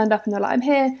 so they turned up and they're like, "I'm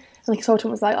here," and the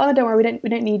consultant was like, "Oh, don't worry, we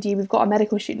don't need you, we've got a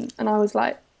medical student," and I was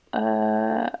like,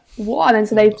 what? And then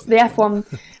so the F1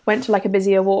 went to like a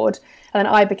busier ward, and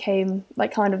then I became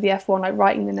like kind of the F1, like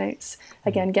writing the notes,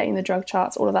 again, getting the drug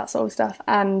charts, all of that sort of stuff.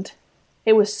 And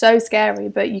it was so scary,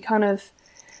 but you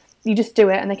just do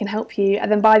it and they can help you.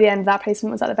 And then by the end, that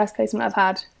placement was like the best placement I've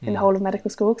had in the whole of medical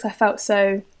school, because I felt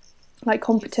so like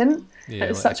competent. Yeah,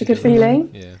 It's like such a good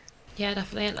feeling. Yeah. Yeah,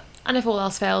 definitely. And if all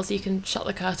else fails, you can shut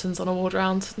the curtains on a ward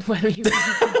round when you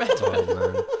Oh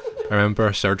man. I remember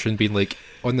a surgeon being like,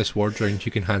 on this ward round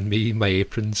you can hand me my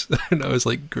aprons. And I was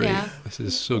like, great, Yeah. this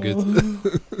is so good.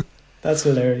 That's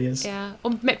hilarious. Yeah,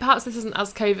 or perhaps this isn't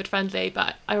as COVID friendly,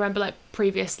 but I remember like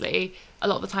previously, a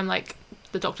lot of the time, like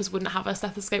the doctors wouldn't have a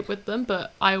stethoscope with them,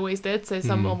 but I always did. So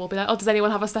someone will be like, "Oh, does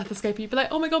anyone have a stethoscope?" You'd be like,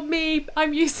 "Oh my god, me!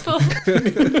 I'm useful."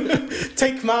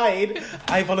 Take mine.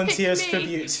 I volunteer as Take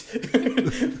me.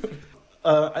 tribute.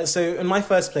 So in my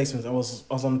first placement, I was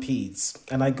on peds,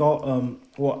 and I got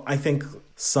what I think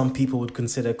some people would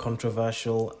consider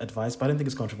controversial advice, but I don't think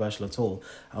it's controversial at all.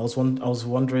 I was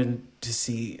wondering to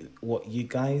see what you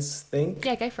guys think.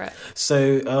 Yeah, go for it.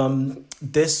 So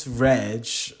this reg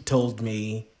told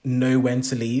me know when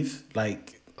to leave.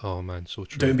 Like, Oh man, so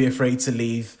true. don't be afraid to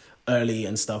leave early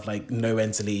and stuff. Like, know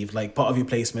when to leave. Like, part of your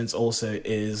placements also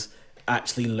is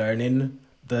actually learning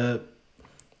the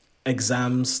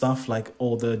exam stuff, like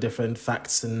all the different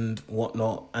facts and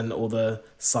whatnot, and all the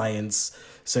science.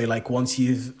 So like once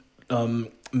you've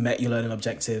met your learning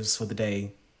objectives for the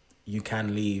day, you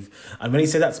can leave. And when he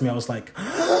said that to me, I was like,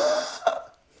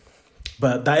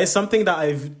 but that is something that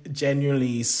I've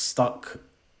genuinely stuck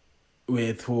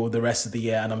with for the rest of the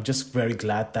year, and I'm just very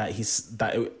glad that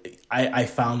I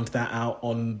found that out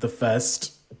on the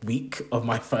first week of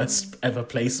my first ever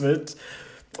placement.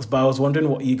 But I was wondering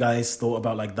what you guys thought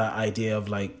about like that idea of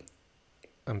like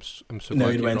I'm so glad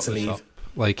knowing you when brought to this leave. up.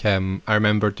 Like I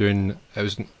remember doing, it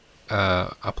was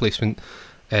a placement,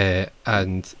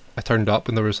 and I turned up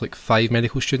and there was like 5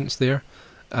 medical students there,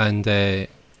 and I'd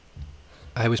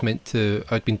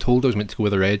been told I was meant to go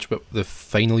with the reg, but the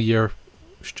final year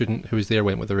student who was there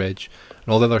went with the reg,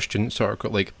 and all the other students sort of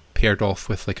got like paired off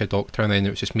with like a doctor, and then it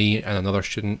was just me and another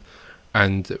student.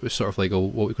 And it was sort of like, oh,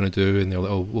 what are we going to do? And they were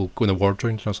like, oh, we'll go in the ward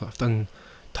round. And I was like, I've done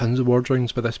tons of ward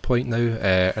rounds by this point now.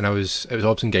 And it was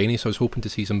obs and gynae, so I was hoping to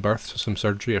see some births or some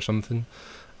surgery or something.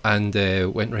 And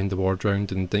went round the ward round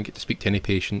and didn't get to speak to any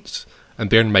patients. And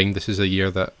bear in mind, this is a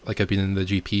year that like I've been in the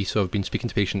GP, so I've been speaking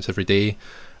to patients every day.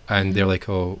 And they're like,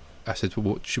 oh, I said,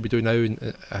 well, what should we do now?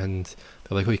 And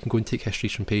they're like, oh, you can go and take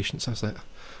histories from patients. I was like,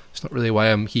 it's not really why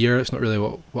I'm here. It's not really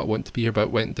what I want to be here, but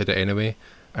I went and did it anyway.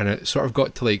 And it sort of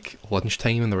got to like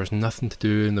lunchtime and there was nothing to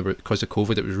do, and because of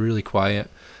COVID it was really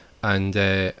quiet, and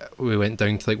we went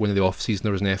down to like one of the offices, and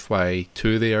there was an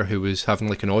FY2 there who was having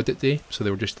like an audit day, so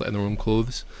they were just like in their own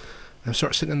clothes. And I was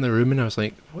sort of sitting in the room and I was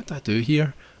like, what do I do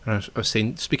here? And I was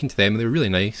speaking to them, and they were really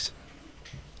nice,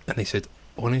 and they said,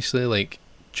 honestly, like,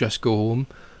 just go home.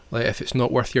 Like, if it's not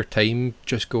worth your time,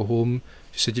 just go home.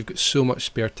 She said, you've got so much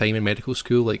spare time in medical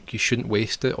school, like you shouldn't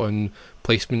waste it on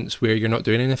placements where you're not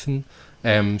doing anything.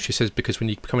 She says, because when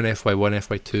you become an FY1,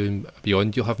 FY2 and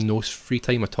beyond, you'll have no free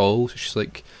time at all. So she's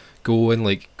like, go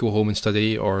home and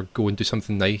study, or go and do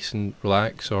something nice and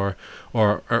relax, or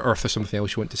if there's something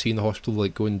else you want to see in the hospital,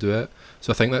 like go and do it.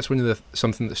 So I think that's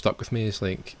something that stuck with me is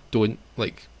like, don't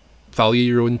like value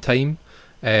your own time.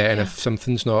 And if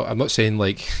something's not, I'm not saying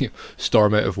like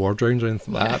storm out of ward rounds or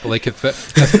anything like that, but like if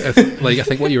like I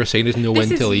think what you were saying is know when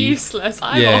to leave. This is useless.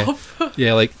 I'm off.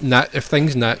 Yeah, like if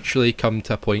things naturally come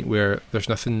to a point where there's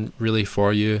nothing really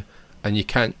for you, and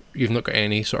you've not got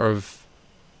any sort of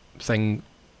thing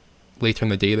later in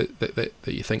the day that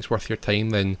you think's worth your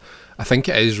time, then I think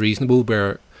it is reasonable.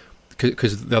 Where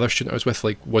because the other student I was with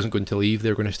like wasn't going to leave, they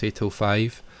were going to stay till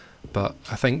 5, but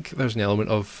I think there's an element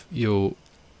of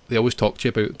they always talk to you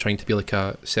about trying to be like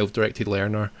a self-directed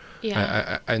learner.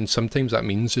 Yeah. And sometimes that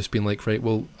means just being like, right,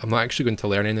 well, I'm not actually going to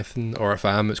learn anything, or if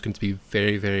I am, it's going to be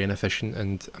very, very inefficient,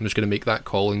 and I'm just going to make that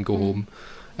call and go home.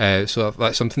 So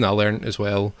that's something I learned as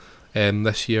well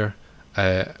this year.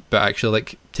 But actually,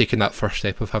 like, taking that first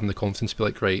step of having the confidence to be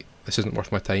like, right, this isn't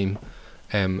worth my time,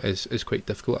 is quite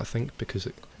difficult, I think, because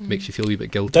it makes you feel a wee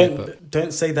bit guilty.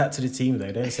 Don't say that to the team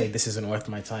though. Don't say this isn't worth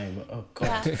my time. Oh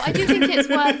god. Yeah, but I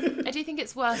do think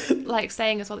it's worth like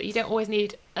saying as well that you don't always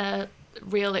need a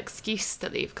real excuse to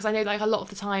leave, because I know like a lot of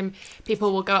the time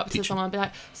people will go up to someone and be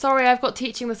like, sorry, I've got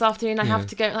teaching this afternoon, I have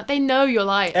to go. Like, they know you're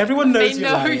lying. Everyone knows they you're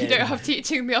know lying. You don't have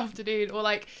teaching in the afternoon, or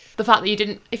like the fact that you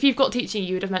didn't, if you've got teaching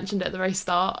you would have mentioned it at the very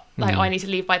start, like, oh, I need to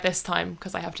leave by this time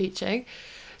because I have teaching.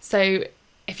 So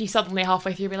if you suddenly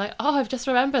halfway through be like, oh, I've just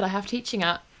remembered I have teaching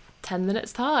at 10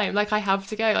 minutes time, like I have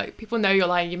to go, like people know you're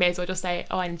lying, you may as well just say,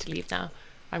 oh, I need to leave now,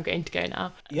 I'm going to go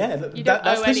now. Yeah, you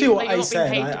that's literally what I said. You're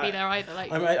not being paid to be there either.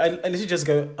 Like, I literally just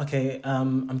go, okay,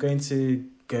 I'm going to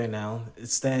go now.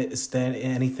 Is there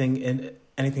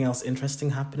anything else interesting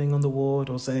happening on the ward,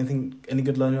 or is there any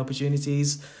good learning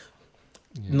opportunities?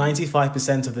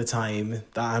 95% of the time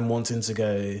that I'm wanting to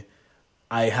go,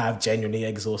 I have genuinely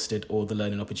exhausted all the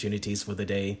learning opportunities for the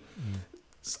day.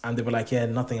 And they were like, yeah,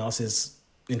 nothing else is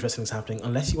interesting is happening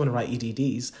unless you want to write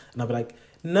EDDs. And I'll be like,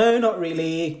 no, not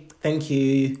really. Thank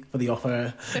you for the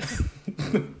offer.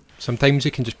 Sometimes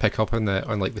you can just pick up on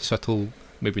like the subtle,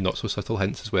 maybe not so subtle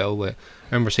hints as well. Like,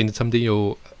 I remember saying to somebody,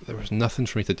 there was nothing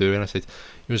for me to do, and I said,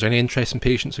 is there any interesting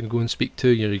patients I can go and speak to?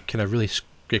 You're kind of really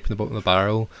scraping the bottom of the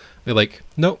barrel. They're like,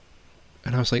 no.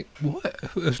 And I was like, what?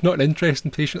 There's not an interesting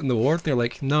patient in the ward? They're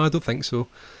like, no, I don't think so.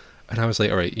 And I was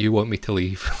like, all right, you want me to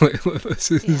leave?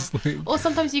 This is like... Or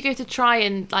sometimes you go to try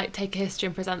and like take a history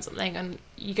and present something, and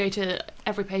you go to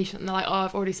every patient and they're like, oh,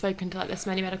 I've already spoken to like this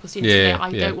many medical students today.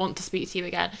 I don't want to speak to you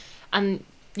again. And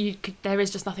there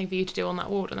is just nothing for you to do on that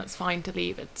ward, and it's fine to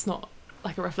leave. It's not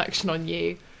like a reflection on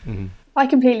you. Mm-hmm. I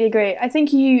completely agree. I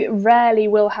think you rarely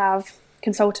will have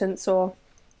consultants or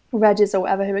regs or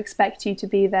whatever who expect you to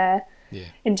be there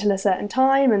until a certain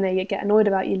time, and they get annoyed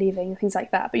about you leaving and things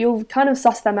like that. But you'll kind of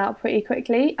suss them out pretty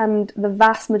quickly, and the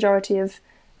vast majority of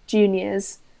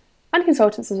juniors and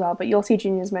consultants as well, but you'll see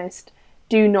juniors most,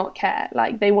 do not care.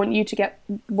 Like, they want you to get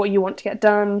what you want to get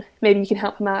done. Maybe you can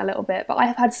help them out a little bit. But I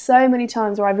have had so many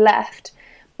times where I've left,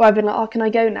 where I've been like, oh, can I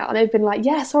go now? And they've been like,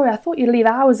 yeah, sorry, I thought you'd leave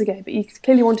hours ago, but you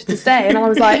clearly wanted to stay. And I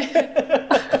was like,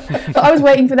 but I was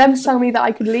waiting for them to tell me that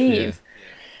I could leave.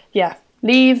 Yeah,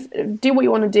 leave, do what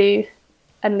you want to do,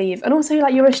 and leave. And also,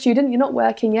 like, you're a student, you're not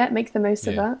working yet, make the most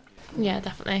of that. Yeah,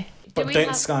 definitely. But don't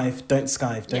skive.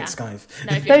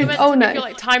 No, if you're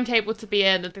like timetable to be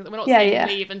in and things, we're not saying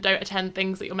leave and don't attend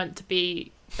things that you're meant to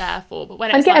be there for. But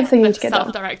when it's like the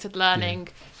self-directed learning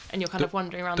and you're kind of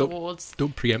wandering around the wards,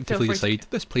 don't preemptively decide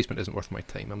this placement isn't worth my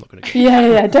time. I'm not going to go.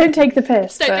 Yeah. Don't take the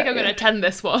piss. Don't think I'm going to attend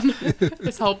this one,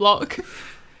 this whole block.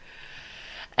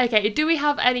 Okay, do we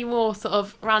have any more sort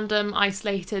of random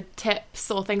isolated tips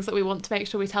or things that we want to make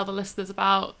sure we tell the listeners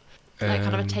about? Like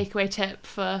kind of a takeaway tip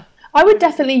for... I would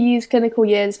definitely use clinical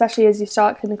years, especially as you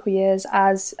start clinical years,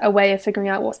 as a way of figuring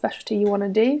out what specialty you want to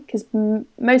do, because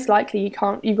most likely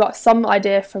you've got some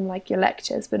idea from like your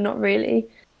lectures, but not really.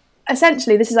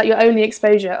 Essentially, this is like your only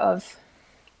exposure of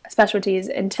specialties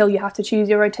until you have to choose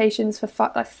your rotations for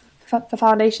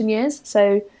foundation years.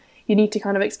 So you need to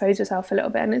kind of expose yourself a little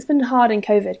bit. And it's been hard in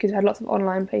COVID because we had lots of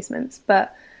online placements.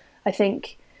 But I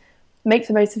think make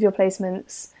the most of your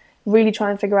placements. Really try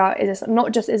and figure out, is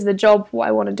the job what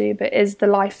I want to do, but is the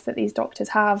life that these doctors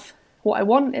have what I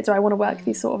want? Do I want to work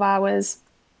these sort of hours?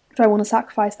 Do I want to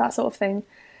sacrifice that sort of thing?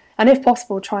 And if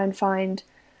possible, try and find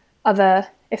if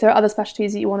there are other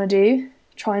specialties that you want to do,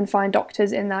 try and find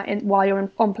doctors while you're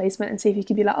on placement and see if you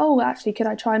could be like, oh, actually, could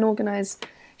I try and organise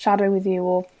shadowing with you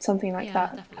or something like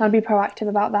that? Definitely. Kind of be proactive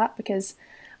about that, because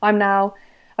I've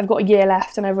got a year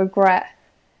left and I regret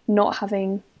not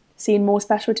having seen more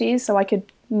specialties so I could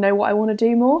know what I want to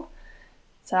do more.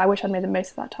 So I wish I'd made the most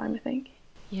of that time, I think.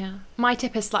 Yeah. My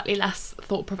tip is slightly less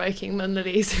thought-provoking than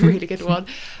Lily's, a really good one.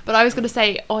 But I was going to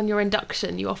say, on your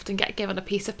induction, you often get given a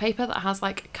piece of paper that has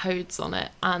like codes on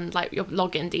it and like your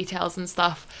login details and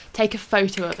stuff. Take a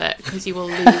photo of it, because you will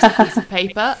lose the piece of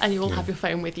paper and you will have your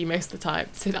phone with you most of the time.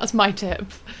 So that's my tip.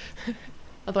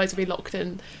 Otherwise you'll be locked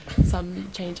in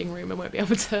some changing room and won't be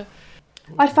able to...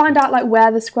 I'd find out like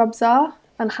where the scrubs are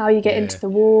and how you get into the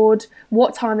ward,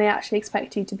 what time they actually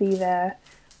expect you to be there,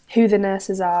 who the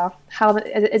nurses are,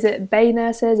 is it bay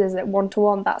nurses, is it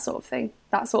one-to-one, that sort of thing.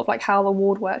 That's sort of like how the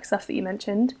ward works, stuff that you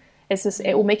mentioned. It's just,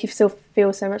 it will make you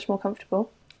feel so much more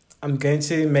comfortable. I'm going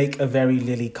to make a very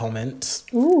Lily comment.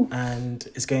 Ooh. And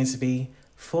it's going to be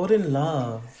fall in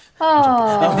love.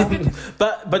 Oh.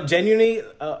 But genuinely,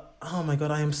 oh my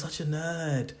God, I am such a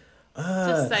nerd.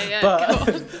 Just say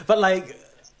it. But like,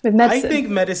 With medicine. I think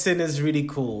medicine is really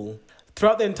cool.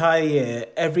 Throughout the entire year,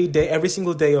 every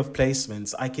single day of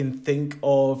placements, I can think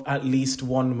of at least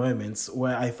one moment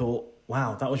where I thought,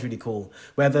 wow, that was really cool.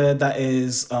 Whether that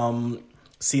is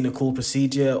seeing a cool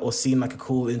procedure or seeing like a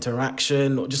cool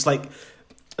interaction or just like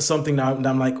something that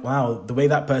I'm like, wow, the way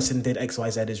that person did X, Y,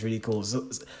 Z is really cool. So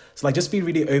like just be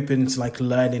really open to like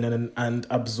learning and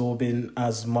absorbing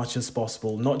as much as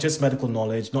possible, not just medical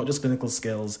knowledge, not just clinical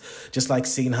skills, just like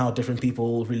seeing how different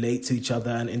people relate to each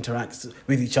other and interact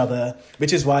with each other,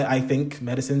 which is why I think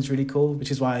medicine's really cool,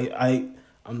 which is why I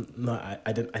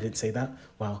didn't say that.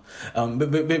 Wow.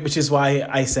 But which is why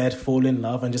I said fall in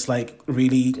love and just like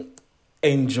really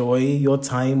enjoy your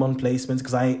time on placements,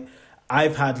 because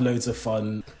I've had loads of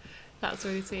fun. That's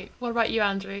really sweet. What about you,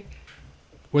 Andrew?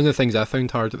 One of the things I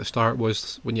found hard at the start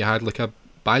was when you had like a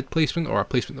bad placement or a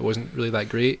placement that wasn't really that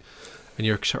great, and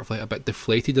you're sort of like a bit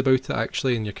deflated about it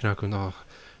actually, and you're kind of going, oh, I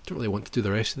don't really want to do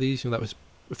the rest of these. That was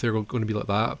if they're going to be like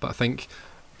that. But I think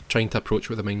trying to approach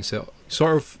with a mindset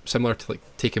sort of similar to like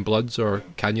taking bloods or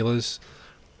cannulas.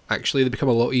 Actually, they become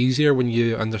a lot easier when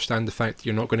you understand the fact that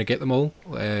you're not going to get them all.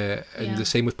 And the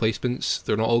same with placements;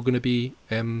 they're not all going to be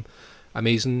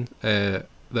amazing. And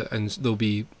there'll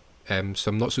be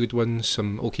some not so good ones,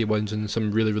 some okay ones, and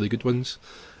some really, really good ones.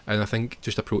 And I think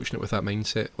just approaching it with that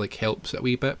mindset like helps it a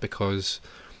wee bit, because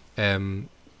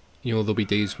there'll be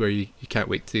days where you can't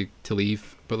wait to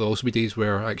leave, but there'll also be days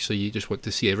where actually you just want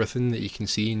to see everything that you can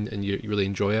see, and you really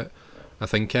enjoy it. I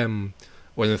think one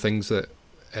of the things that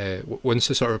once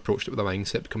you sort of approached it with a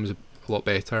mindset becomes a lot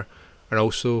better. And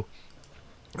also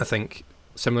I think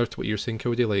similar to what you're saying,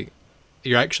 Cody, like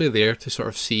you're actually there to sort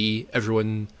of see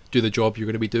everyone do the job you're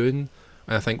going to be doing.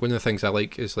 And I think one of the things I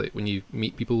like is like when you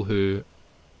meet people who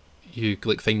you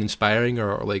like find inspiring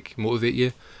or like motivate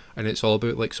you, and it's all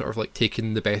about like sort of like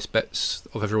taking the best bits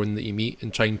of everyone that you meet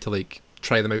and trying to like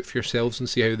try them out for yourselves and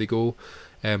see how they go.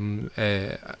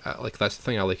 Like that's the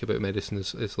thing I like about medicine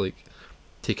is like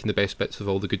taking the best bits of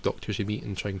all the good doctors you meet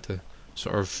and trying to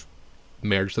sort of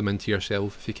merge them into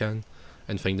yourself if you can,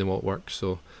 and finding what works.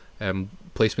 So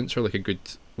placements are like a good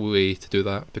way to do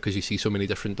that, because you see so many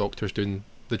different doctors doing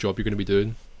the job you're going to be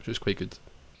doing, which is quite good.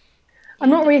 I'm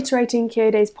not reiterating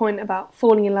Kyode's point about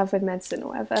falling in love with medicine or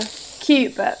whatever.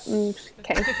 Cute, but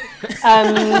okay.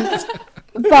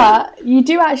 But you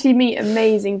do actually meet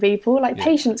amazing people. Like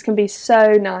patients can be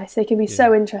so nice. They can be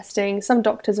so interesting. Some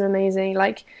doctors are amazing.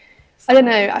 Like, I don't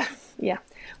know.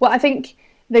 Well, I think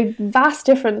the vast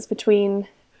difference between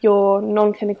your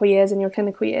non-clinical years and your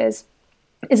clinical years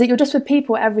is that you're just with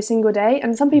people every single day,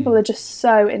 and some people are just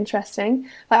so interesting.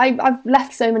 Like I've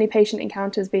left so many patient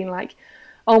encounters being like,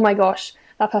 oh my gosh,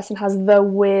 that person has the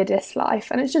weirdest life,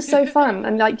 and it's just so fun.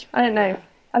 And like, I don't know,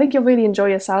 I think you'll really enjoy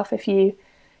yourself if you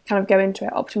kind of go into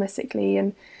it optimistically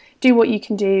and do what you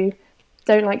can do.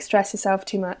 Don't like stress yourself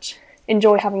too much.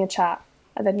 Enjoy having a chat,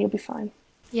 and then you'll be fine.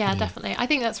 Yeah, definitely. I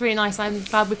think that's really nice. I'm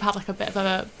glad we've had like a bit of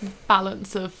a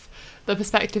balance of the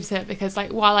perspectives here, because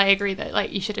like while I agree that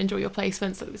like you should enjoy your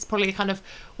placements, it's probably kind of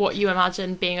what you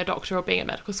imagine being a doctor or being at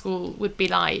medical school would be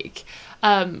like.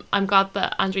 I'm glad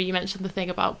that Andrew, you mentioned the thing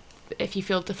about if you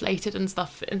feel deflated and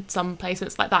stuff in some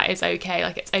placements, like that is okay.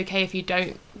 Like it's okay if you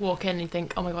don't walk in and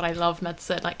think, oh my god, I love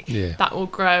medicine. Like that will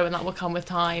grow and that will come with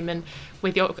time and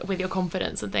with your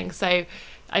confidence and things. So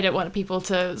I don't want people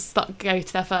to go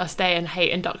to their first day and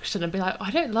hate induction and be like, oh,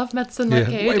 I don't love medicine like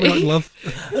you. Why are we not in love?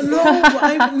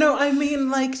 I mean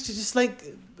like just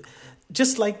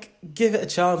like give it a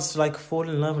chance to like fall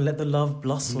in love and let the love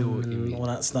blossom and all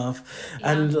that stuff.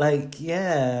 And like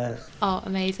oh,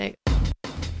 amazing.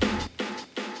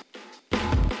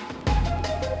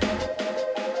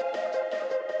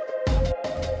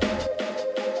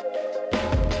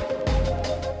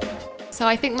 So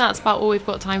I think that's about all we've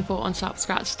got time for on Shout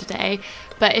Scratch today.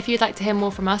 But if you'd like to hear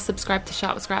more from us, subscribe to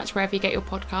Shout Scratch wherever you get your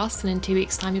podcasts, and in 2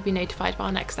 weeks' time you'll be notified of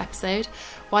our next episode.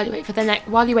 While you wait for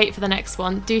the next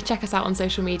one, do check us out on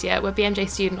social media. We're BMJ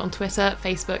Student on Twitter,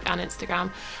 Facebook and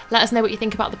Instagram. Let us know what you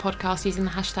think about the podcast using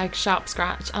the hashtag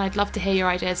 #SharpScratch, and I'd love to hear your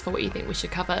ideas for what you think we should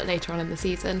cover later on in the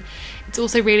season. It's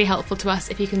also really helpful to us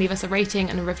if you can leave us a rating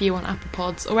and a review on Apple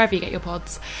Pods or wherever you get your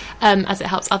pods, as it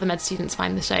helps other med students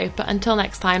find the show. But until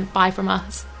next time, bye from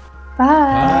us.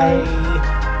 Bye.